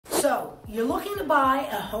you're looking to buy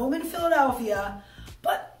a home in Philadelphia,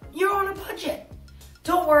 but you're on a budget.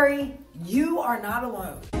 Don't worry, you are not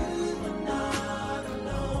alone.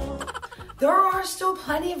 There are still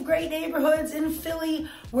plenty of great neighborhoods in Philly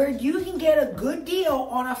where you can get a good deal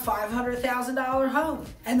on a $500,000 home.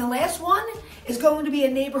 And the last one is going to be a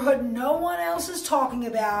neighborhood no one else is talking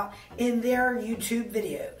about in their YouTube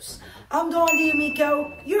videos. I'm Dawn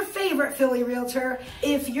D'Amico, your favorite Philly realtor.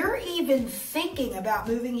 If you're even thinking about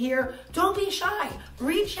moving here, don't be shy.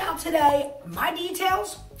 Reach out today. My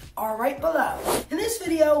details are right below. In this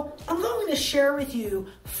video, I'm going to share with you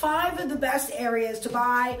 5 of the best areas to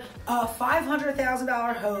buy a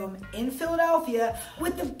 $500,000 home in Philadelphia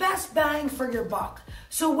with the best bang for your buck.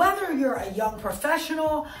 So whether you're a young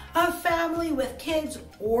professional, a family with kids,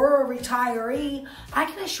 or a retiree, I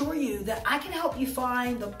can assure you that I can help you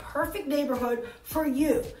find the perfect neighborhood for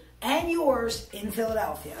you and yours in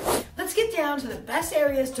Philadelphia. Let's get down to the best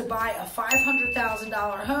areas to buy a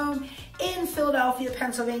 $500,000 home in Philadelphia,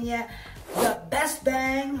 Pennsylvania. The best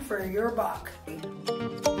bang for your buck.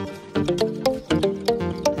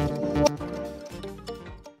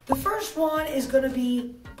 The first one is going to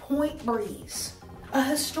be Point Breeze, a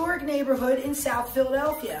historic neighborhood in South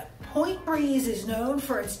Philadelphia. Point Breeze is known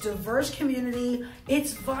for its diverse community,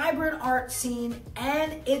 its vibrant art scene,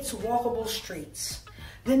 and its walkable streets.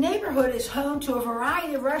 The neighborhood is home to a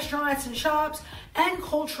variety of restaurants and shops and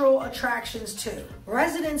cultural attractions too.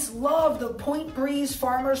 Residents love the Point Breeze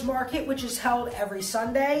Farmers Market, which is held every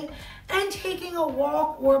Sunday, and taking a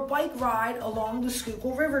walk or bike ride along the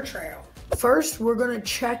Schuylkill River Trail. First, we're going to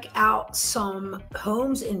check out some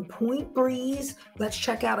homes in Point Breeze. Let's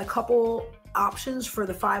check out a couple options for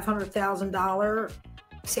the $500,000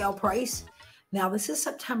 sale price. Now, this is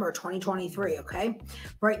September 2023, okay?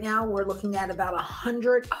 Right now, we're looking at about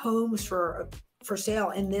 100 homes for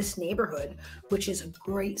sale in this neighborhood, which is a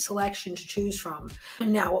great selection to choose from.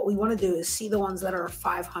 And now, what we want to do is see the ones that are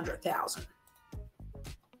 500,000.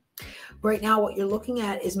 Right now, what you're looking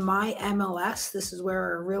at is My MLS. This is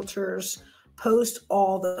where realtors post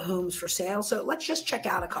all the homes for sale. So let's just check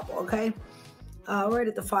out a couple, okay? Right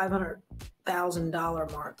at the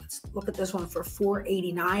 $500,000 mark. Let's look at this one for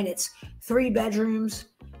 $489. It's 3 bedrooms,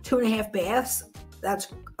 2.5 baths. That's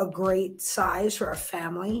a great size for a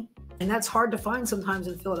family. And that's hard to find sometimes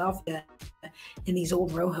in Philadelphia in these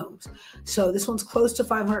old row homes. So this one's close to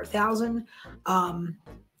 $500,000.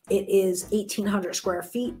 It is 1,800 square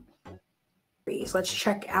feet. Let's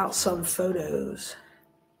check out some photos.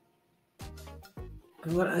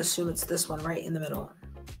 I'm going to assume it's this one right in the middle.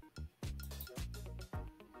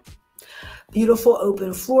 Beautiful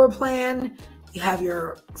open floor plan. You have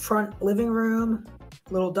your front living room,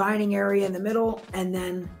 little dining area in the middle, and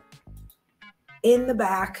then in the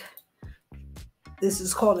back, this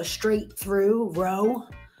is called a straight through row.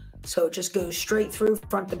 So it just goes straight through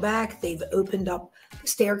front to back. They've opened up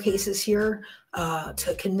staircases here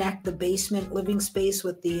to connect the basement living space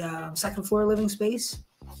with the second floor living space.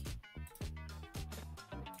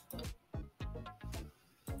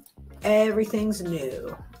 Everything's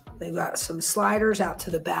new. They've got some sliders out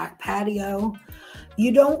to the back patio.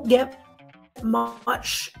 You don't get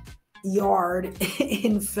much yard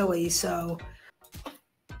in Philly, so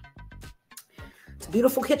it's a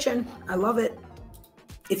beautiful kitchen. I love it.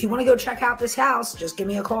 If you want to go check out this house, just give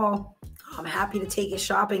me a call. I'm happy to take you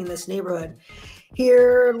shopping in this neighborhood.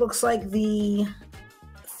 Here looks like the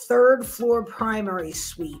 3rd floor primary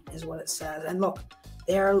suite is what it says. And look,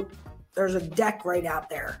 there's a deck right out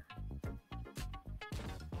there.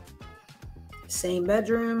 Same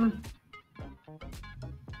bedroom.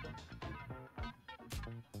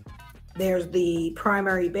 There's the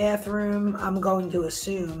primary bathroom, I'm going to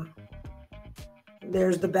assume.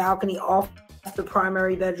 There's the balcony off the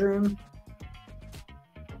primary bedroom.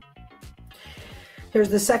 Here's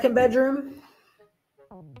the 2nd bedroom.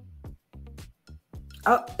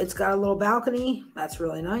 Oh, it's got a little balcony. That's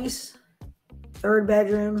really nice. 3rd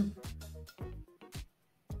bedroom.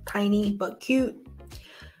 Tiny but cute.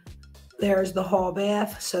 There's the hall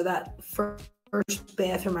bath. So that first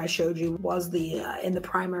bathroom I showed you was the in the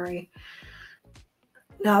primary.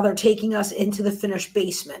 Now they're taking us into the finished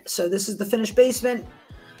basement. So this is the finished basement.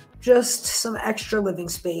 Just some extra living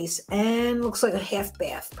space. And looks like a half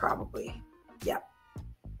bath probably. Yep.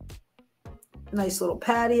 Nice little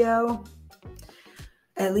patio.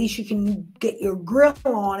 At least you can get your grill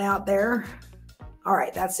on out there. All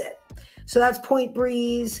right, that's it. So that's Point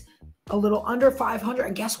Breeze. A little under 500,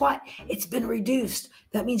 and guess what? It's been reduced.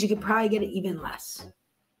 That means you could probably get it even less.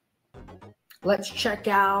 Let's check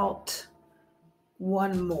out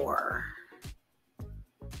one more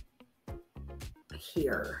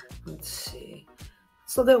here. Let's see.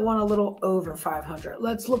 Let's look at one a little over 500.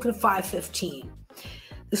 Let's look at 515.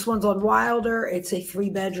 This one's on Wilder. It's a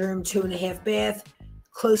 3-bedroom, 2.5 bath,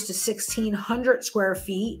 close to 1,600 square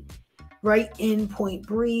feet, right in Point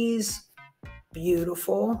Breeze.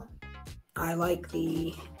 Beautiful. I like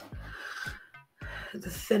the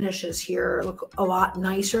finishes here. Look a lot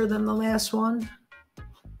nicer than the last one.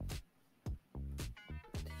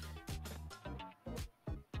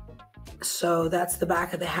 So that's the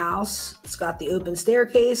back of the house. It's got the open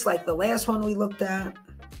staircase like the last one we looked at.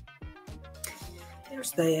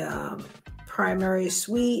 There's the primary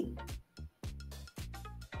suite.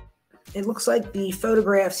 It looks like the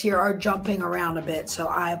photographs here are jumping around a bit, so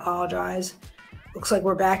I apologize. Looks like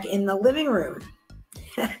we're back in the living room.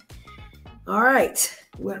 All right,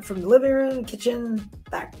 we went from the living room, kitchen,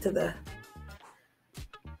 back to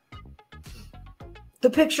the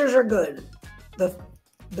pictures are good.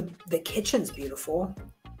 The kitchen's beautiful.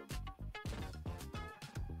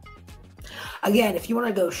 Again, if you want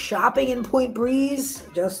to go shopping in Point Breeze,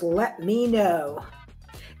 just let me know.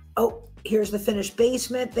 Oh, here's the finished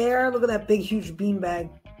basement there. Look at that big, huge beanbag.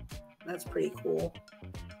 That's pretty cool.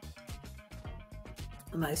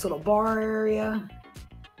 A nice little bar area.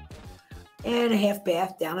 And a half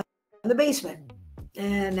bath down in the basement.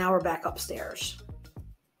 And now we're back upstairs.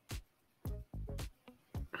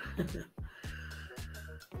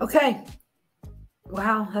 Okay.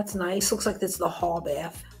 Wow, that's nice. Looks like this is the hall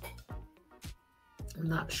bath. I'm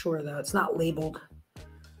not sure though. It's not labeled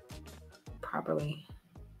properly.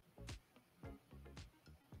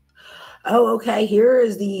 Oh, okay. Here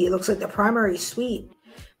is it looks like the primary suite.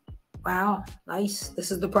 Wow, nice. This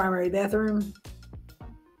is the primary bathroom.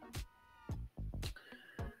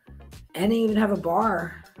 And they even have a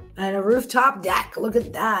bar and a rooftop deck. Look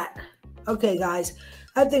at that. Okay, guys.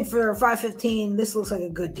 I think for $515, this looks like a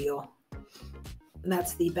good deal. And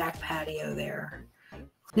that's the back patio there.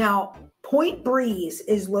 Now, Point Breeze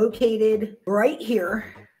is located right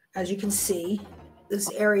here. As you can see,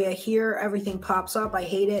 this area here, everything pops up. I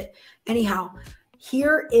hate it. Anyhow,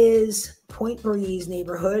 here is Point Breeze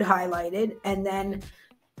neighborhood highlighted. And then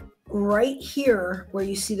right here where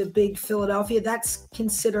you see the big Philadelphia, that's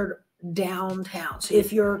considered downtown. So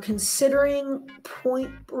if you're considering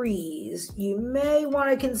Point Breeze, you may want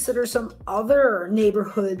to consider some other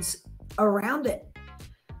neighborhoods around it.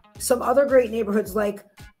 Some other great neighborhoods like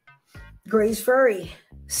Grays Ferry,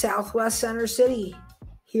 Southwest Center City.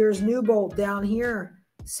 Here's Newbold down here,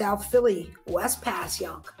 South Philly, West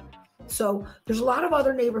Passyunk. So there's a lot of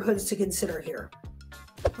other neighborhoods to consider here.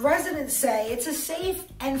 Residents say it's a safe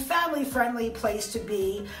and family-friendly place to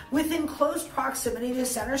be within close proximity to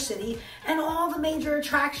Center City and all the major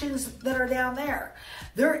attractions that are down there.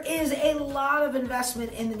 There is a lot of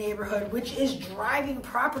investment in the neighborhood, which is driving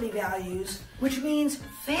property values, which means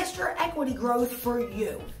faster equity growth for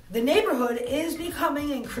you. The neighborhood is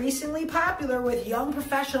becoming increasingly popular with young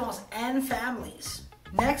professionals and families.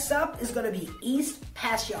 Next up is going to be East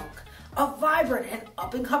Passyunk, a vibrant and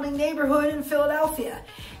up-and-coming neighborhood in Philadelphia.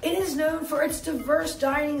 It is known for its diverse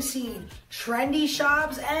dining scene, trendy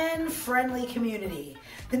shops, and friendly community.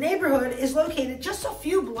 The neighborhood is located just a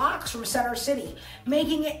few blocks from Center City,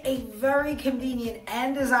 making it a very convenient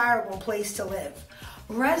and desirable place to live.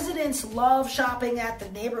 Residents love shopping at the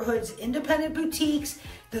neighborhood's independent boutiques,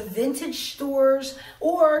 the vintage stores,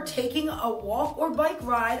 or taking a walk or bike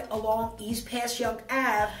ride along East Passyunk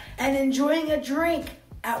Ave and enjoying a drink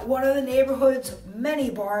at one of the neighborhood's many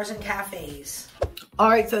bars and cafes. All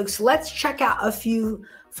right, folks, let's check out a few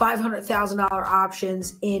 $500,000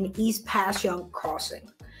 options in East Passyunk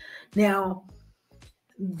Crossing. Now,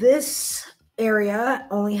 this area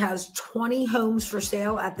only has 20 homes for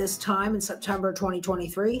sale at this time in September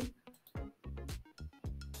 2023.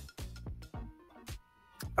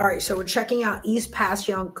 All right, so we're checking out East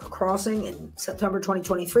Passyunk Crossing in September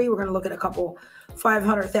 2023. We're going to look at a couple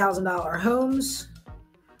 $500,000 homes.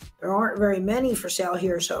 There aren't very many for sale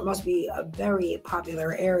here, so it must be a very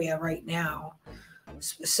popular area right now,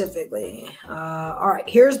 specifically. All right,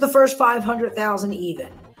 here's the first $500,000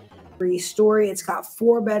 even. 3-story. It's got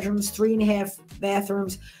 4 bedrooms, 3.5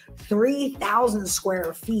 bathrooms, 3,000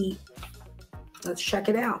 square feet. Let's check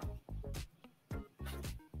it out.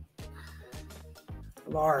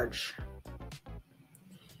 Large.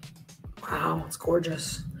 Wow, it's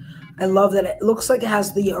gorgeous. I love that it looks like it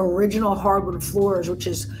has the original hardwood floors, which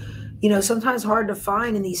is, you know, sometimes hard to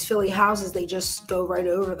find in these Philly houses. They just go right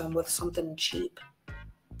over them with something cheap.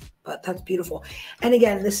 But that's beautiful. And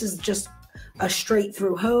again, this is just a straight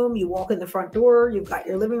through home. You walk in the front door, you've got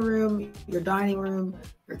your living room, your dining room,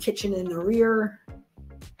 your kitchen in the rear.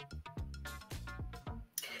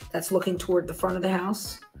 That's looking toward the front of the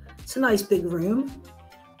house. It's a nice big room.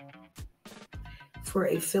 for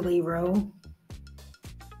a Philly row.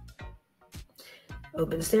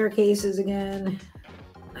 Open staircases again.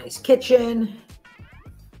 Nice kitchen.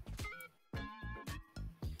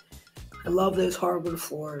 I love those hardwood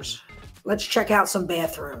floors. Let's check out some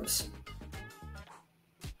bathrooms.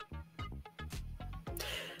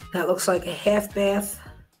 That looks like a half bath.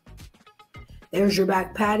 There's your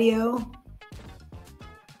back patio.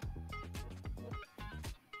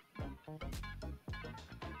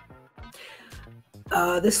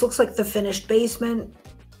 This looks like the finished basement.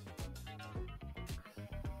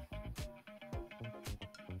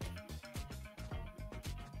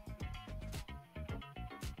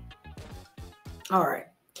 All right.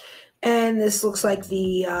 And this looks like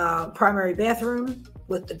the primary bathroom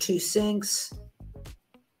with the 2 sinks.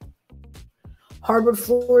 Hardwood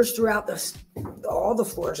floors throughout all the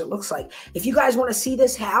floors, it looks like. If you guys want to see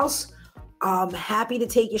this house, I'm happy to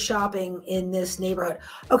take you shopping in this neighborhood.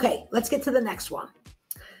 Okay, let's get to the next one.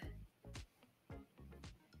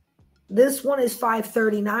 This one is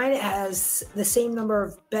 $539. It has the same number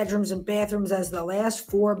of bedrooms and bathrooms as the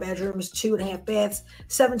last. 4 bedrooms, 2.5 baths,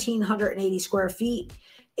 1,780 square feet.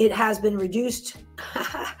 It has been reduced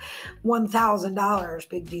 $1,000.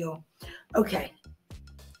 Big deal. Okay.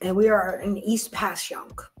 And we are in East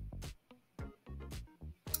Passyunk.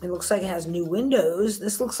 It looks like it has new windows.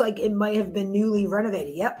 This looks like it might have been newly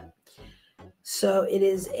renovated. Yep. So it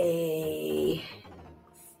is a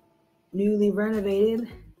newly renovated.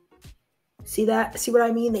 See that? See what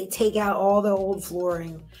I mean? They take out all the old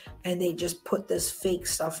flooring and they just put this fake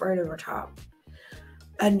stuff right over top.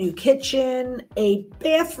 A new kitchen, a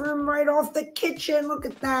bathroom right off the kitchen. Look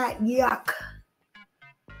at that. Yuck.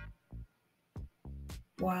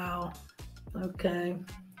 Wow. Okay.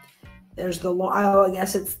 There's the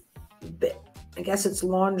I guess it's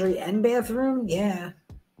laundry and bathroom. Yeah.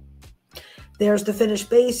 There's the finished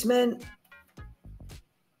basement.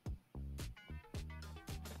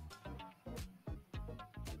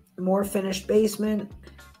 More finished basement.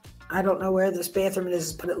 I don't know where this bathroom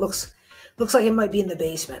is, but it looks like it might be in the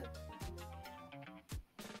basement.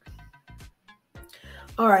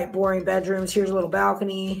 All right, boring bedrooms. Here's a little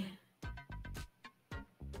balcony.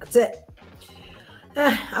 That's it.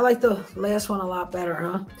 I like the last one a lot better,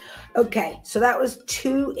 huh? Okay, so that was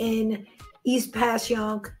 2 in East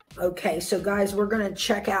Passyunk. Okay, so guys, we're going to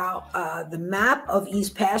check out the map of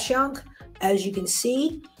East Passyunk. As you can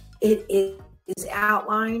see, it is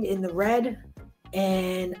outlined in the red,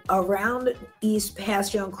 and around East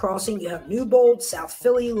Passyunk Crossing, you have Newbold, South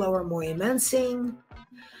Philly, Lower Moyamensing.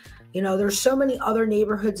 You know, there's so many other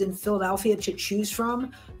neighborhoods in Philadelphia to choose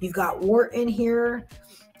from. You've got Wharton here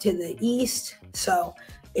to the east. So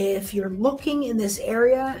if you're looking in this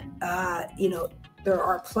area, you know, there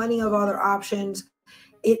are plenty of other options.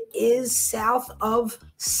 It is south of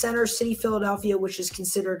Center City, Philadelphia, which is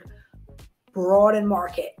considered Broad and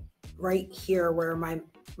Market, right here where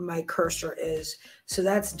my cursor is. So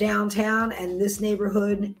that's downtown, and this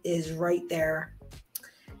neighborhood is right there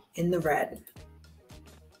in the red.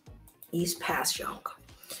 East Passyunk.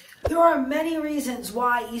 There are many reasons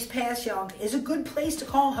why East Passyunk is a good place to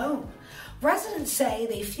call home. Residents say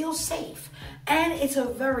they feel safe, and it's a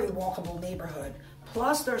very walkable neighborhood.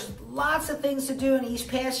 Plus, there's lots of things to do in East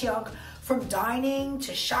Passyunk, from dining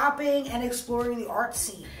to shopping and exploring the art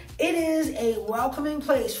scene. It is a welcoming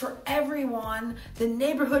place for everyone. The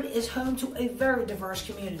neighborhood is home to a very diverse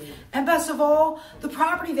community. And best of all, the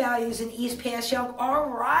property values in East Passyunk are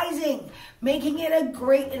rising, making it a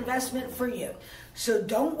great investment for you. So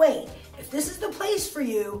don't wait. If this is the place for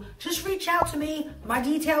you, just reach out to me. My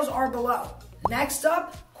details are below. Next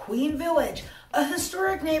up, Queen Village, a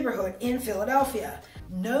historic neighborhood in Philadelphia.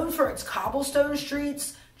 Known for its cobblestone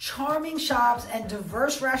streets, charming shops, and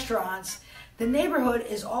diverse restaurants, the neighborhood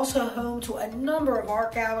is also home to a number of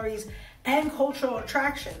art galleries and cultural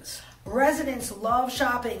attractions. Residents love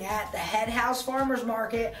shopping at the Head House Farmers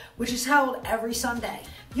Market, which is held every Sunday.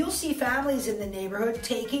 You'll see families in the neighborhood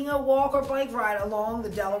taking a walk or bike ride along the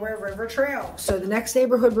Delaware River Trail. So the next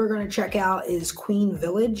neighborhood we're going to check out is Queen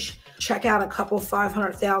Village. Check out a couple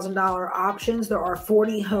 $500,000 options. There are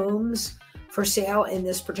 40 homes for sale in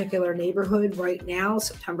this particular neighborhood right now,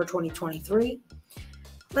 September 2023.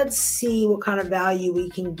 Let's see what kind of value we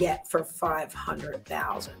can get for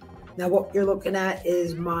 $500,000. Now what you're looking at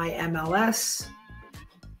is my MLS,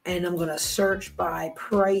 and I'm going to search by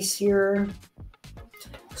price here.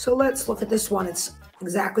 So let's look at this one. It's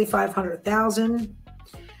exactly $500,000.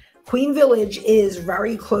 Queen Village is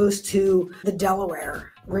very close to the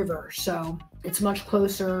Delaware River, so it's much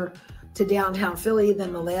closer to downtown Philly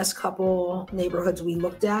than the last couple neighborhoods we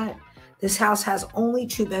looked at. This house has only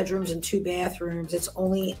 2 bedrooms and 2 bathrooms. It's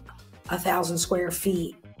only 1,000 square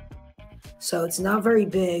feet. So it's not very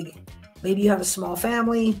big. Maybe you have a small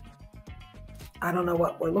family. I don't know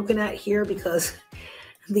what we're looking at here because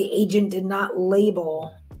the agent did not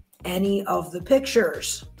label any of the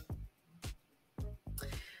pictures.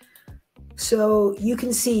 So you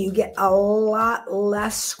can see you get a lot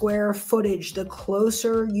less square footage. The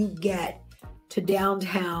closer you get to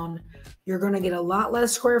downtown, you're going to get a lot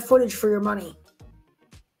less square footage for your money.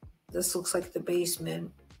 This looks like the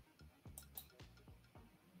basement.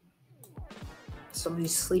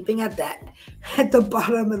 Somebody's sleeping at the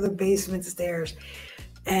bottom of the basement stairs.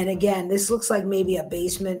 And again, this looks like maybe a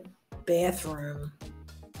basement bathroom.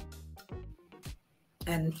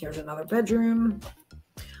 And here's another bedroom.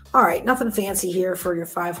 All right, nothing fancy here for your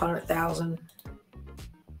 $500,000.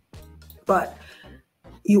 But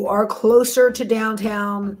you are closer to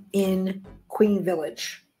downtown in Queen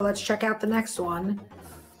Village. Let's check out the next one.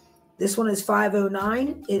 This one is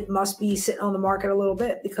 509. It must be sitting on the market a little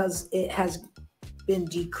bit because it has been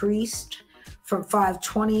decreased from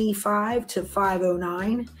 525 to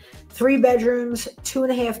 509. 3 bedrooms,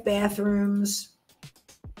 2.5 bathrooms,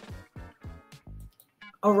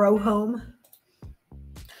 a row home.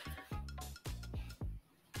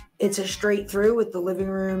 It's a straight through with the living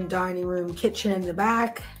room, dining room, kitchen in the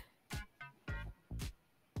back.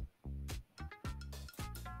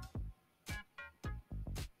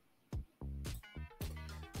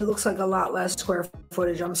 It looks like a lot less square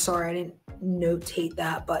footage. I'm sorry, I didn't notate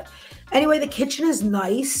that. But anyway, the kitchen is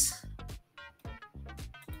nice.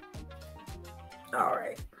 All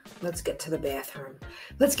right, let's get to the bathroom.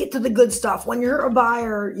 Let's get to the good stuff. When you're a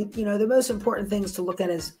buyer, you know, the most important things to look at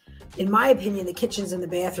is, in my opinion, the kitchens and the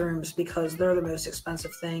bathrooms, because they're the most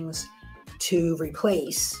expensive things to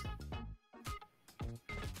replace.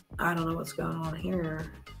 I don't know what's going on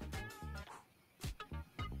here.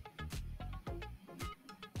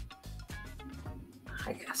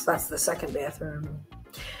 I guess that's the second bathroom.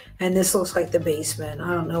 And this looks like the basement.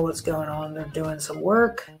 I don't know what's going on. They're doing some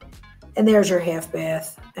work. And there's your half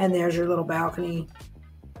bath. And there's your little balcony.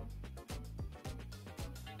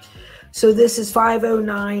 So this is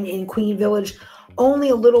 509 in Queen Village. Only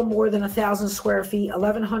a little more than 1,000 square feet.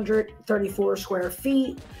 1,134 square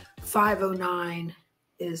feet. 509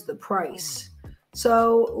 is the price.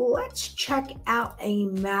 So let's check out a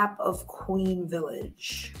map of Queen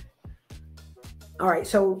Village. All right,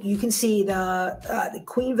 so you can see the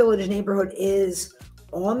Queen Village neighborhood is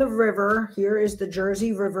on the river. Here is the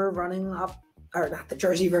Jersey River running up, or not the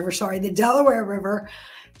Jersey River, sorry, the Delaware River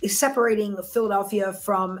is separating Philadelphia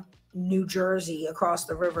from New Jersey across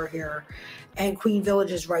the river here. And Queen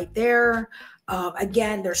Village is right there.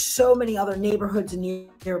 Again, there's so many other neighborhoods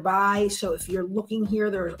nearby. So if you're looking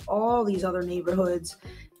here, there's all these other neighborhoods.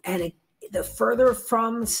 And the further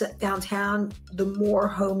from downtown, the more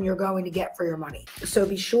home you're going to get for your money. So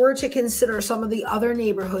be sure to consider some of the other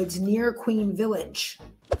neighborhoods near Queen Village.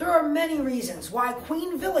 There are many reasons why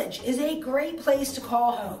Queen Village is a great place to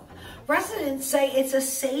call home. Residents say it's a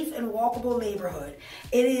safe and walkable neighborhood.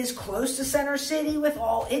 It is close to Center City with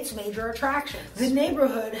all its major attractions. The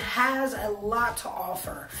neighborhood has a lot to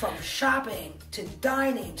offer, from shopping to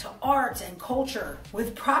dining to arts and culture.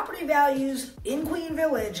 With property values in Queen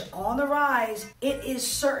Village on the rise, it is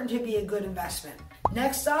certain to be a good investment.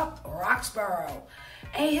 Next up, Roxborough,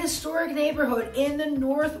 a historic neighborhood in the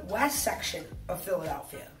northwest section of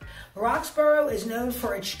Philadelphia. Roxborough is known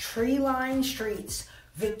for its tree-lined streets,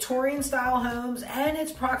 Victorian-style homes, and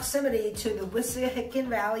its proximity to the Wissahickon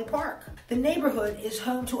Valley Park. The neighborhood is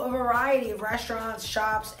home to a variety of restaurants,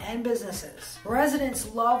 shops, and businesses.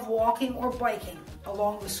 Residents love walking or biking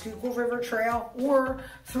along the Schuylkill River Trail or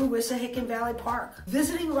through Wissahickon Valley Park,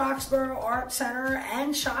 visiting Roxborough Art Center,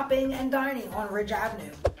 and shopping and dining on Ridge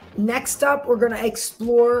Avenue. Next up, we're going to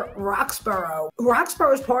explore Roxborough.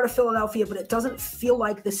 Roxborough is part of Philadelphia, but it doesn't feel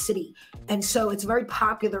like the city. And so it's very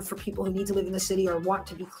popular for people who need to live in the city or want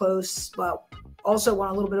to be close, but also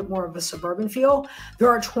want a little bit more of a suburban feel. There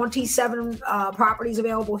are 27 properties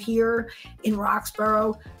available here in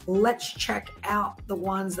Roxborough. Let's check out the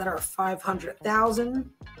ones that are 500,000.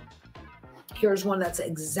 Here's one that's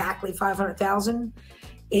exactly 500,000.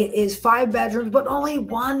 It is 5 bedrooms, but only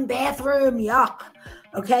 1 bathroom. Yuck.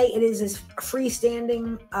 Okay, it is a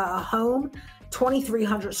freestanding home,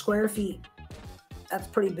 2,300 square feet. That's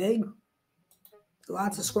pretty big.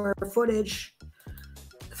 Lots of square footage.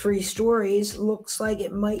 3 stories. Looks like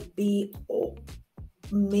it might be,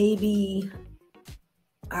 maybe,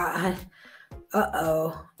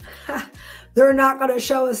 uh-oh. They're not going to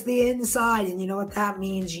show us the inside, and you know what that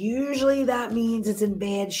means? Usually that means it's in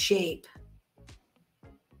bad shape.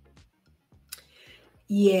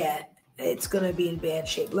 Yeah, it's going to be in bad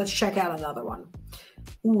shape. Let's check out another one.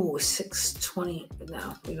 Ooh, 620.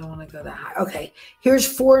 No, we don't want to go that high. Okay, here's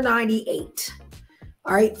 498.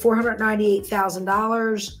 All right,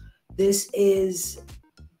 $498,000. This is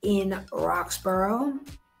in Roxborough.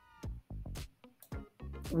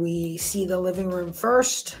 We see the living room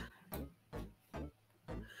first.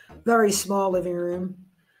 Very small living room.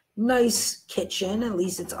 Nice kitchen. At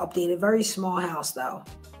least it's updated. Very small house, though.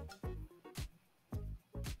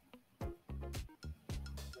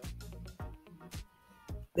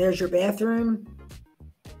 There's your bathroom.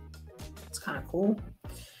 It's kind of cool.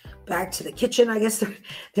 Back to the kitchen. I guess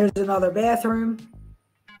there's another bathroom.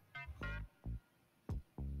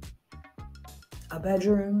 A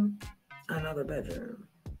bedroom. Another bedroom.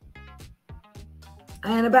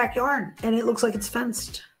 And a backyard. And it looks like it's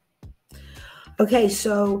fenced. Okay,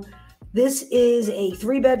 so this is a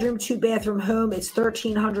 3-bedroom, 2-bathroom home. It's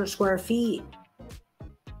 1,300 square feet.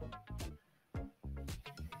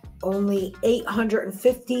 Only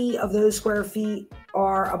 850 of those square feet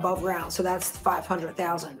are above ground. So that's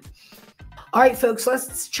 500,000. All right, folks,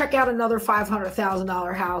 let's check out another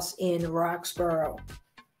 $500,000 house in Roxborough.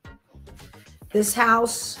 This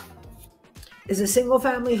house is a single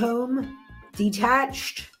family home,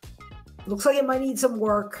 detached. Looks like it might need some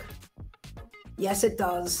work. Yes, it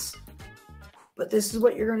does. But this is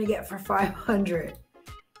what you're going to get for $500,000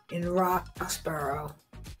 in Roxborough.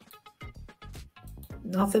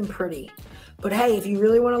 Nothing pretty. But hey, if you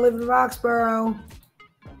really want to live in Roxborough,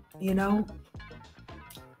 you know,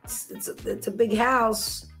 it's a big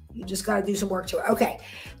house. You just got to do some work to it. Okay,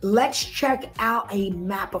 let's check out a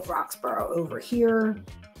map of Roxborough over here.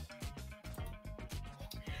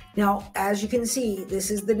 Now, as you can see, this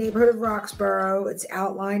is the neighborhood of Roxborough. It's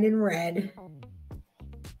outlined in red.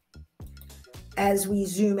 As we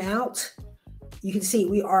zoom out, you can see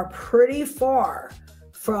we are pretty far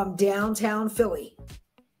from downtown Philly,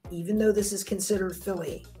 even though this is considered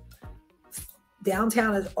Philly.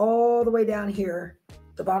 Downtown is all the way down here,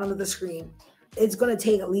 the bottom of the screen. It's going to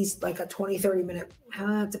take at least like a 20-30 minute,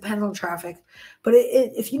 it depends on traffic. But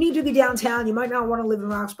if you need to be downtown, you might not want to live in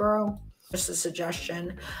Roxborough. Just a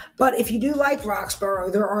suggestion. But if you do like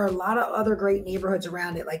Roxborough, there are a lot of other great neighborhoods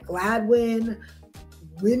around it, like Gladwin,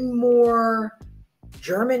 Winmore,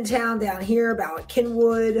 Germantown down here, about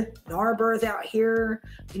Kenwood, Narberth out here.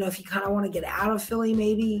 You know, if you kind of want to get out of Philly,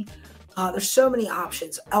 maybe. There's so many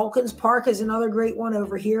options. Elkins Park is another great one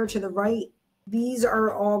over here to the right. These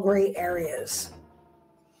are all great areas.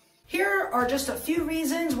 Here are just a few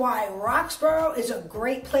reasons why Roxborough is a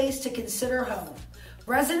great place to consider home.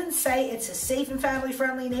 Residents say it's a safe and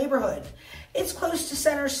family-friendly neighborhood. It's close to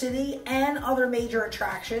Center City and other major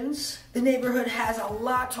attractions. The neighborhood has a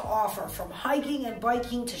lot to offer, from hiking and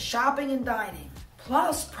biking to shopping and dining.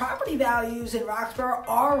 Plus, property values in Roxborough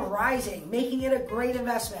are rising, making it a great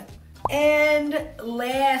investment. And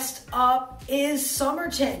last up is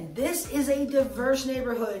Somerton. This is a diverse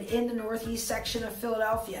neighborhood in the northeast section of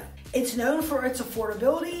Philadelphia. It's known for its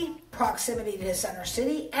affordability, proximity to Center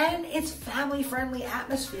City, and its family-friendly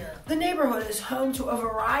atmosphere. The neighborhood is home to a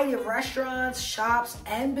variety of restaurants, shops,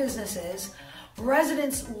 and businesses.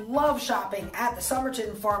 Residents love shopping at the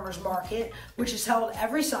Somerton Farmers Market, which is held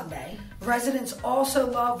every Sunday. Residents also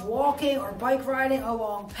love walking or bike riding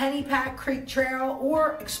along Pennypack Creek Trail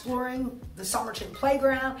or exploring the Somerton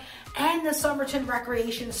Playground, and the Somerton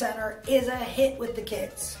Recreation Center is a hit with the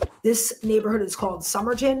kids. This neighborhood is called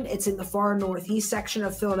Somerton. It's in the far northeast section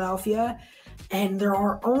of Philadelphia, and there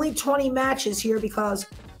are only 20 matches here because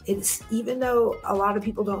it's, even though a lot of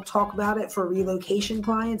people don't talk about it for relocation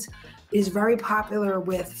clients, is very popular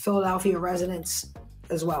with Philadelphia residents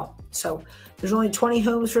as well. So there's only 20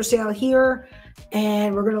 homes for sale here,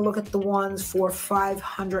 and we're going to look at the ones for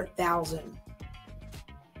 $500,000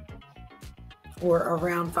 or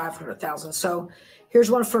around $500,000. So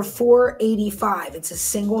here's one for $485,000. It's a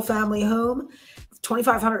single family home,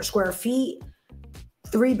 2,500 square feet,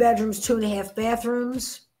 3 bedrooms, 2.5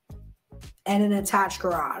 bathrooms, and an attached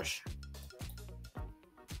garage.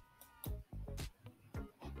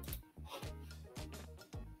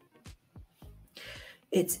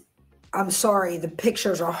 I'm sorry, the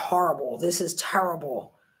pictures are horrible. This is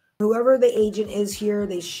terrible. Whoever the agent is here,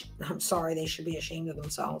 I'm sorry, they should be ashamed of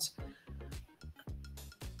themselves.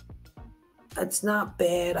 It's not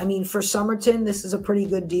bad. I mean, for Somerton, this is a pretty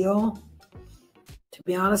good deal, to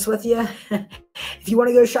be honest with you. If you want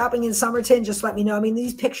to go shopping in Somerton, just let me know. I mean,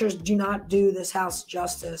 these pictures do not do this house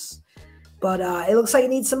justice, but it looks like it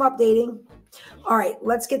needs some updating. All right,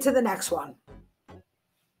 let's get to the next one.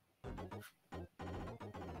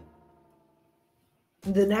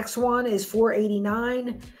 The next one is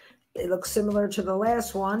 $489,000. It looks similar to the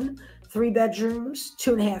last one. 3 bedrooms,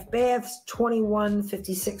 2.5 baths,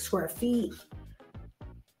 2156 square feet.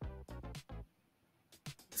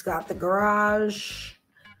 It's got the garage.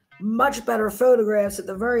 Much better photographs at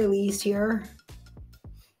the very least here.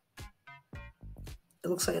 It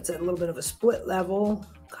looks like it's a little bit of a split level,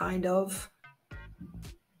 kind of.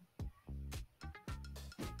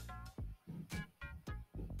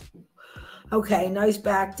 Okay, nice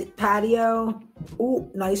back patio.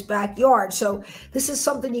 Ooh, nice backyard. So this is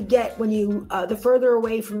something you get when you, the further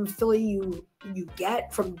away from Philly you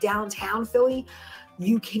get, from downtown Philly,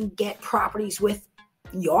 you can get properties with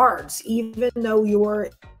yards. Even though you're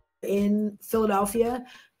in Philadelphia,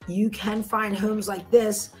 you can find homes like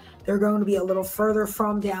this. They're going to be a little further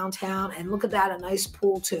from downtown. And look at that, a nice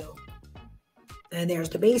pool too. And there's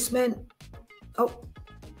the basement. Oh,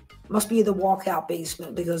 must be the walkout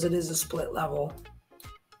basement because it is a split level.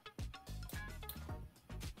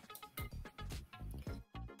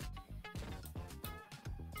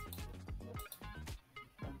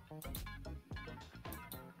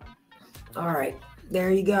 All right, there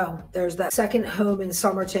you go. There's that second home in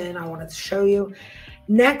Somerton I wanted to show you.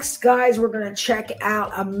 Next, guys, we're going to check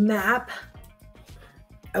out a map.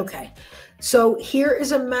 Okay, so here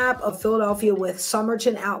is a map of Philadelphia with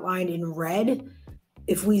Somerton outlined in red.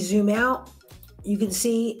 If we zoom out, you can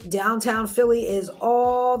see downtown Philly is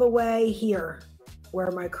all the way here where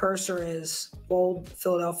my cursor is. Old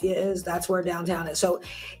Philadelphia is. That's where downtown is. So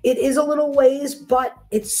it is a little ways, but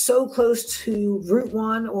it's so close to Route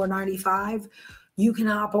 1 or 95. You can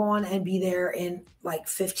hop on and be there in like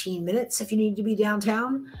 15 minutes if you need to be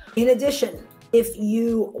downtown. In addition, if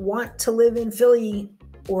you want to live in Philly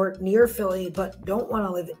or near Philly, but don't want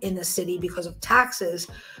to live in the city because of taxes,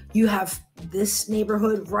 you have this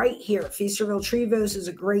neighborhood right here. Feasterville Trevose is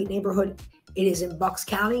a great neighborhood. It is in Bucks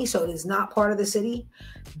County, so it is not part of the city.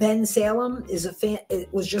 Ben Salem is it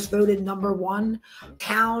was just voted #1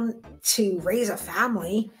 town to raise a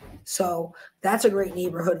family. So that's a great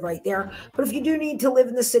neighborhood right there. But if you do need to live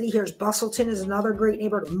in the city, here's Bustleton is another great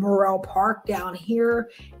neighborhood. Morrell Park down here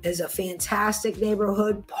is a fantastic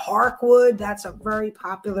neighborhood. Parkwood, that's a very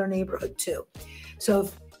popular neighborhood too. So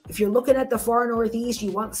if you're looking at the far northeast,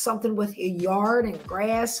 you want something with a yard and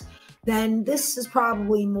grass, then this is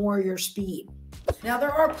probably more your speed. Now,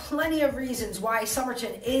 there are plenty of reasons why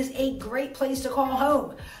Somerton is a great place to call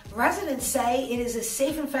home. Residents say it is a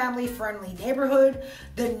safe and family-friendly neighborhood.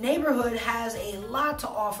 The neighborhood has a lot to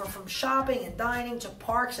offer, from shopping and dining to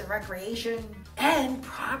parks and recreation. And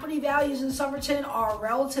property values in Somerton are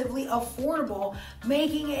relatively affordable,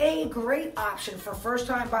 making it a great option for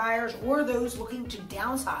first-time buyers or those looking to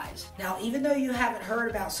downsize. Now, even though you haven't heard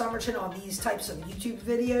about Somerton on these types of YouTube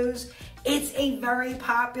videos, it's a very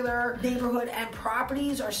popular neighborhood and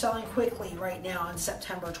properties are selling quickly right now in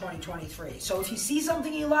September 2023. So if you see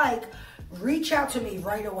something you like, reach out to me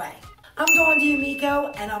right away. I'm Dawn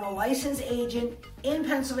D'Amico, and I'm a licensed agent in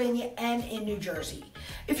Pennsylvania and in New Jersey.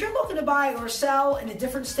 If you're looking to buy or sell in a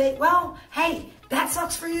different state, well, hey, that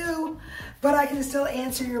sucks for you, but I can still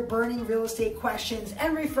answer your burning real estate questions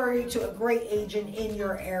and refer you to a great agent in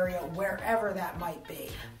your area, wherever that might be.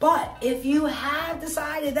 But if you have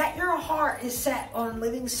decided that your heart is set on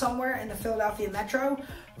living somewhere in the Philadelphia metro,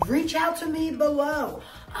 reach out to me below.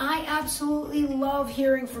 I absolutely love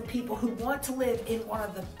hearing from people who want to live in one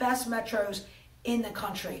of the best metros in the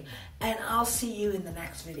country, and I'll see you in the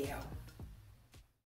next video.